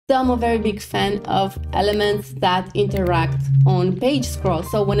So I'm a very big fan of elements that interact on page scroll.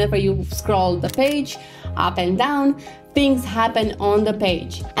 So whenever you scroll the page up and down, things happen on the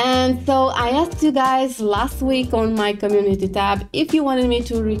page. And so I asked you guys last week on my community tab if you wanted me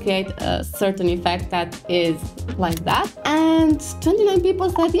to recreate a certain effect that is like that. And 29 people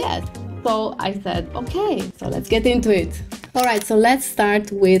said yes. So I said, okay, so let's get into it. All right, so let's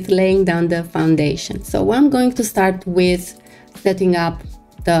start with laying down the foundation. So I'm going to start with setting up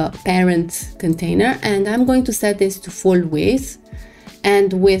the parent container, and I'm going to set this to full width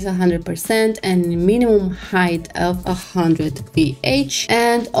and with 100% and minimum height of 100 VH,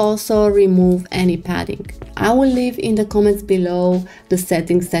 and also remove any padding. I will leave in the comments below the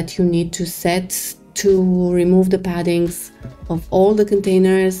settings that you need to set to remove the paddings of all the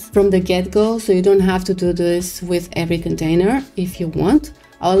containers from the get-go, so you don't have to do this with every container if you want.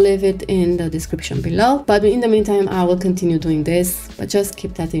 I'll leave it in the description below, but in the meantime I will continue doing this, but just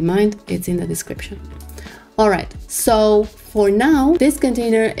keep that in mind, it's in the description. Alright, so for now this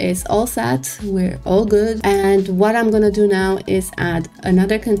container is all set, we're all good, and what I'm gonna do now is add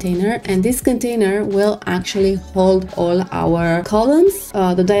another container, and this container will actually hold all our columns,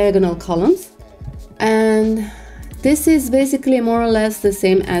 the diagonal columns, and this is basically more or less the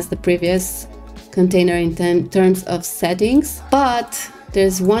same as the previous container in terms of settings, but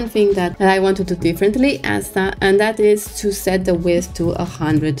there's one thing that I want to do differently, and that is to set the width to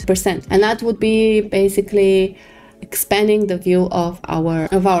 100%, and that would be basically expanding the view of our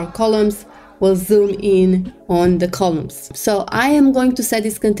columns. Will zoom in on the columns. So I am going to set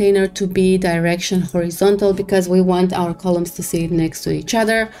this container to be direction horizontal because we want our columns to sit next to each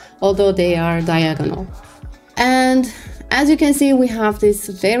other, although they are diagonal. And as you can see, we have this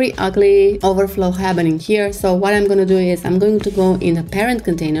very ugly overflow happening here. So what I'm going to do is I'm going to go in the parent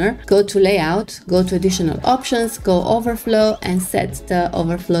container, go to layout, go to additional options, go overflow, and set the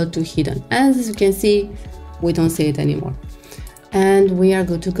overflow to hidden. As you can see, we don't see it anymore. And we are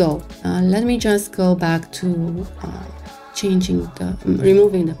good to go. Let me just go back to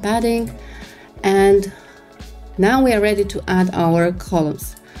removing the padding. And now we are ready to add our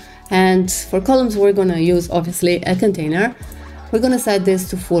columns. And for columns, we're gonna use obviously a container. We're gonna set this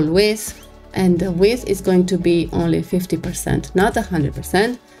to full width, and the width is going to be only 50%, not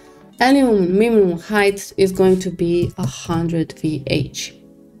 100%. And minimum height is going to be 100 VH.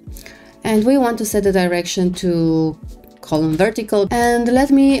 And we want to set the direction to column vertical. And let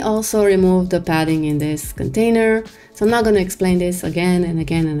me also remove the padding in this container. So I'm not going to explain this again and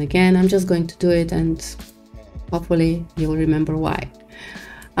again and again. I'm just going to do it, and hopefully you will remember why.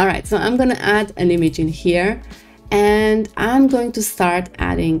 All right, so I'm going to add an image in here, and I'm going to start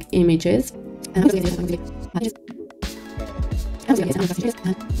adding images.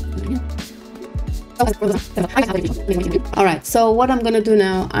 All right, so what I'm going to do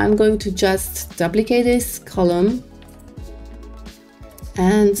now, I'm going to just duplicate this column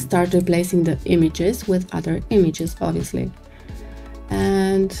and start replacing the images with other images, obviously.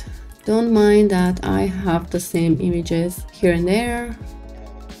 And don't mind that I have the same images here and there.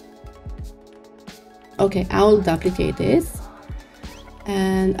 Okay, I'll duplicate this,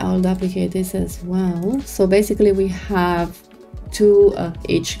 and I'll duplicate this as well. So basically we have two of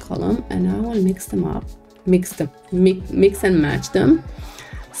each column, and I will mix them up, mix and match them,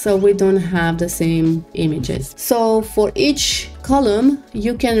 so we don't have the same images. So for each column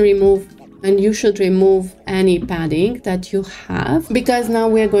you can remove, and you should remove, any padding that you have, because now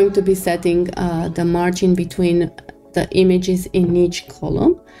we're going to be setting the margin between the images in each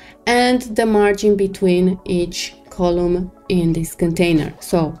column and the margin between each column in this container.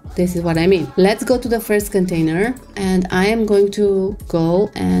 So this is what I mean. Let's go to the first container, and I am going to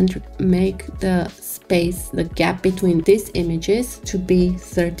go and make the space, the gap between these images, to be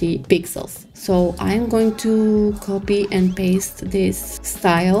 30 pixels. So I'm going to copy and paste this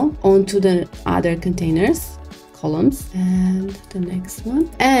style onto the other containers, columns, and the next one,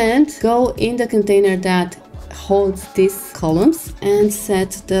 and go in the container that holds these columns and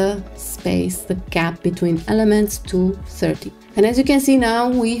set the space, the gap between elements, to 30. And as you can see now,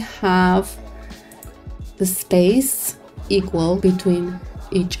 we have the space equal between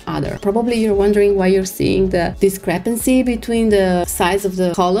each other. Probably you're wondering why you're seeing the discrepancy between the size of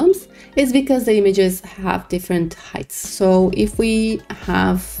the columns. It's because the images have different heights. So if we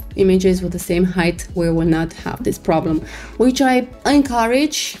have images with the same height, we will not have this problem, which I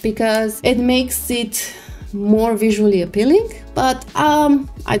encourage because it makes it more visually appealing. But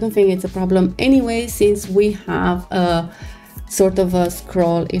I don't think it's a problem anyway, since we have a sort of a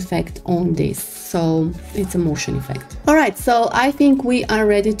scroll effect on this. So it's a motion effect. All right, so I think we are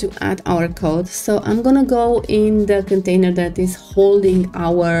ready to add our code. So I'm gonna go in the container that is holding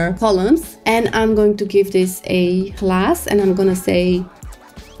our columns, and I'm going to give this a class, and I'm gonna say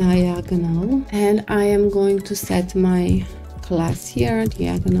diagonal, and I am going to set my class here,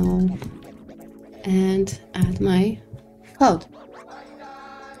 diagonal, and add my code.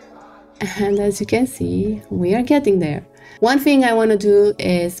 And as you can see, we are getting there. One thing I want to do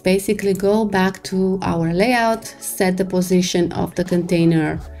is basically go back to our layout, set the position of the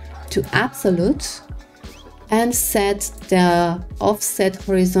container to absolute, and set the offset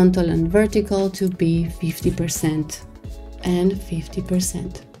horizontal and vertical to be 50% and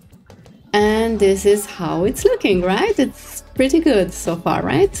 50%. And this is how it's looking, right? It's pretty good so far,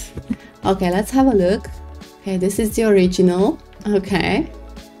 right? Okay, let's have a look. Okay, this is the original. Okay.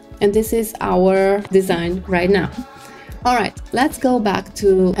 And this is our design right now. All right, let's go back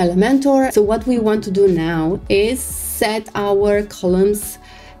to Elementor. So what we want to do now is set our columns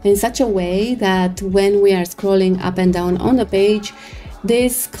in such a way that when we are scrolling up and down on the page,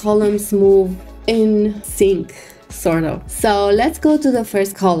 these columns move in sync, sort of. So let's go to the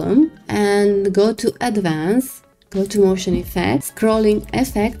first column and go to Advanced, go to Motion Effects, Scrolling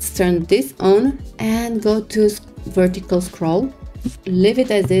Effects, turn this on, and go to Vertical Scroll. Leave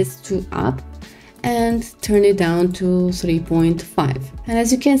it as is to up and turn it down to 3.5. And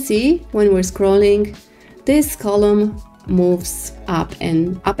as you can see, when we're scrolling, this column moves up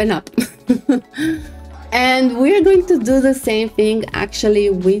and up and up. And we're going to do the same thing actually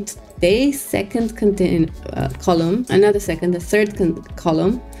with the second column, the third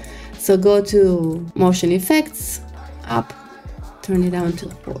column. So go to Motion Effects, up, turn it down to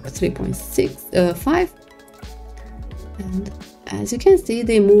 3.5. And as you can see,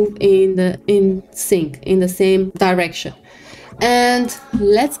 they move in sync, in the same direction. And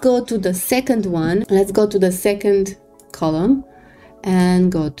let's go to the second one. Let's go to the second column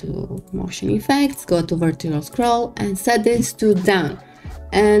and go to Motion Effects, go to Vertical Scroll, and set this to down,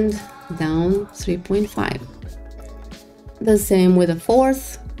 and down 3.5. The same with the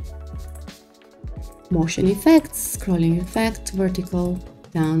fourth. Motion Effects, Scrolling Effect, Vertical,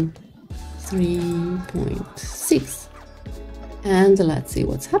 down 3.6. And let's see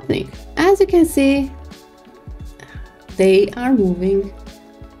what's happening. As you can see, they are moving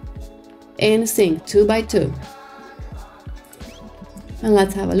in sync, 2 by 2. And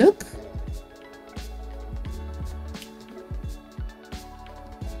let's have a look.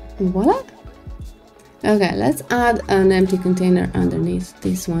 Voila. Okay, let's add an empty container underneath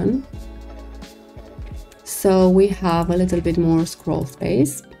this one, so we have a little bit more scroll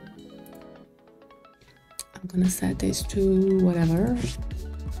space. I'm gonna set this to whatever,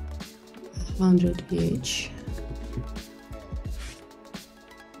 100 pH.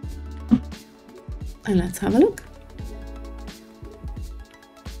 And let's have a look.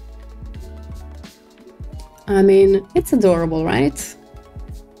 I mean, it's adorable, right?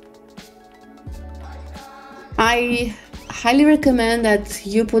 I highly recommend that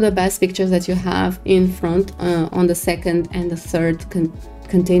you put the best pictures that you have in front on the second and the third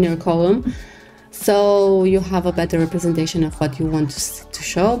container column, so you have a better representation of what you want to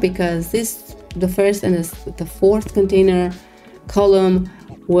show, because the first and the fourth container column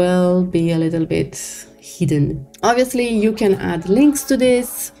will be a little bit hidden. Obviously, you can add links to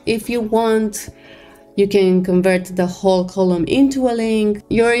this if you want. You can convert the whole column into a link.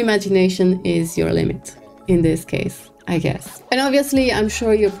 Your imagination is your limit in this case, I guess. And obviously, I'm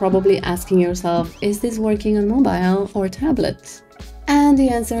sure you're probably asking yourself, is this working on mobile or tablet? And the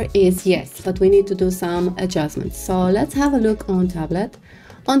answer is yes, but we need to do some adjustments. So let's have a look on tablet.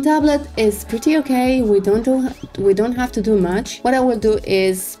 On tablet is pretty okay. We don't have to do much. What I will do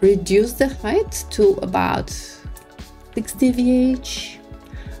is reduce the height to about 60 VH,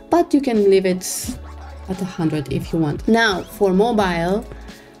 but you can leave it at 100 if you want. Now for mobile,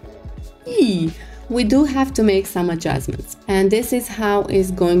 we do have to make some adjustments, and this is how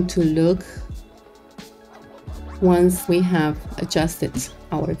it's going to look once we have adjusted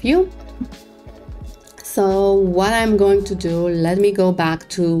our view. So what I'm going to do, let me go back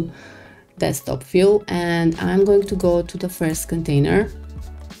to desktop view, and I'm going to go to the first container,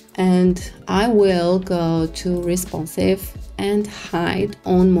 and I will go to responsive and hide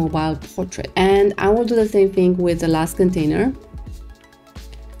on mobile portrait. And I will do the same thing with the last container.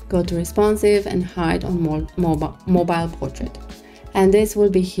 Go to responsive and hide on mobile portrait. And this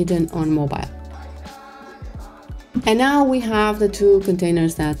will be hidden on mobile. And now we have the two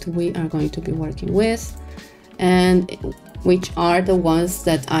containers that we are going to be working with. And which are the ones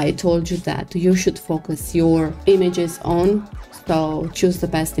that I told you that you should focus your images on. So choose the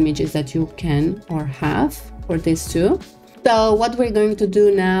best images that you can or have for these two. So what we're going to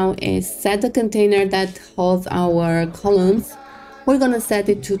do now is set the container that holds our columns. We're going to set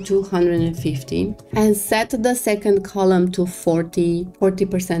it to 250 and set the second column to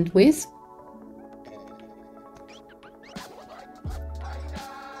 40% width.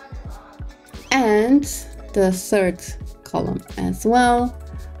 And the third column as well.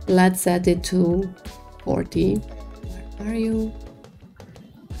 Let's set it to 40. Where are you?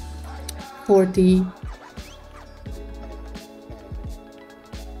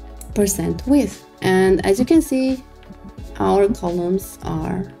 40% width. And as you can see, our columns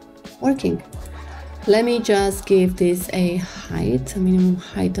are working. Let me just give this a height, a minimum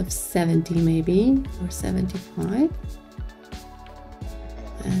height of 70 maybe, or 75.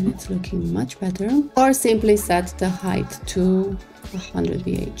 And it's looking much better. Or simply set the height to 100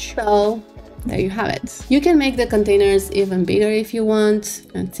 VH. So there you have it. You can make the containers even bigger if you want.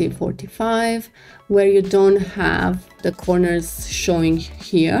 Let's see, 45, where you don't have the corners showing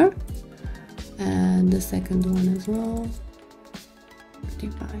here. And the second one as well,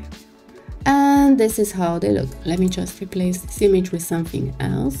 45. And this is how they look. Let me just replace this image with something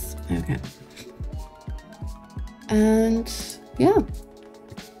else. Okay. And yeah,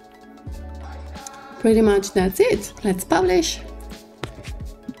 pretty much that's it. Let's publish.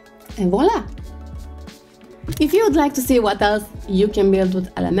 And voila! If you would like to see what else you can build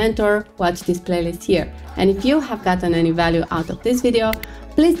with Elementor, watch this playlist here. And if you have gotten any value out of this video,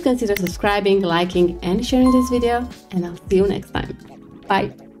 please consider subscribing, liking, and sharing this video. And I'll see you next time.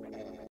 Bye!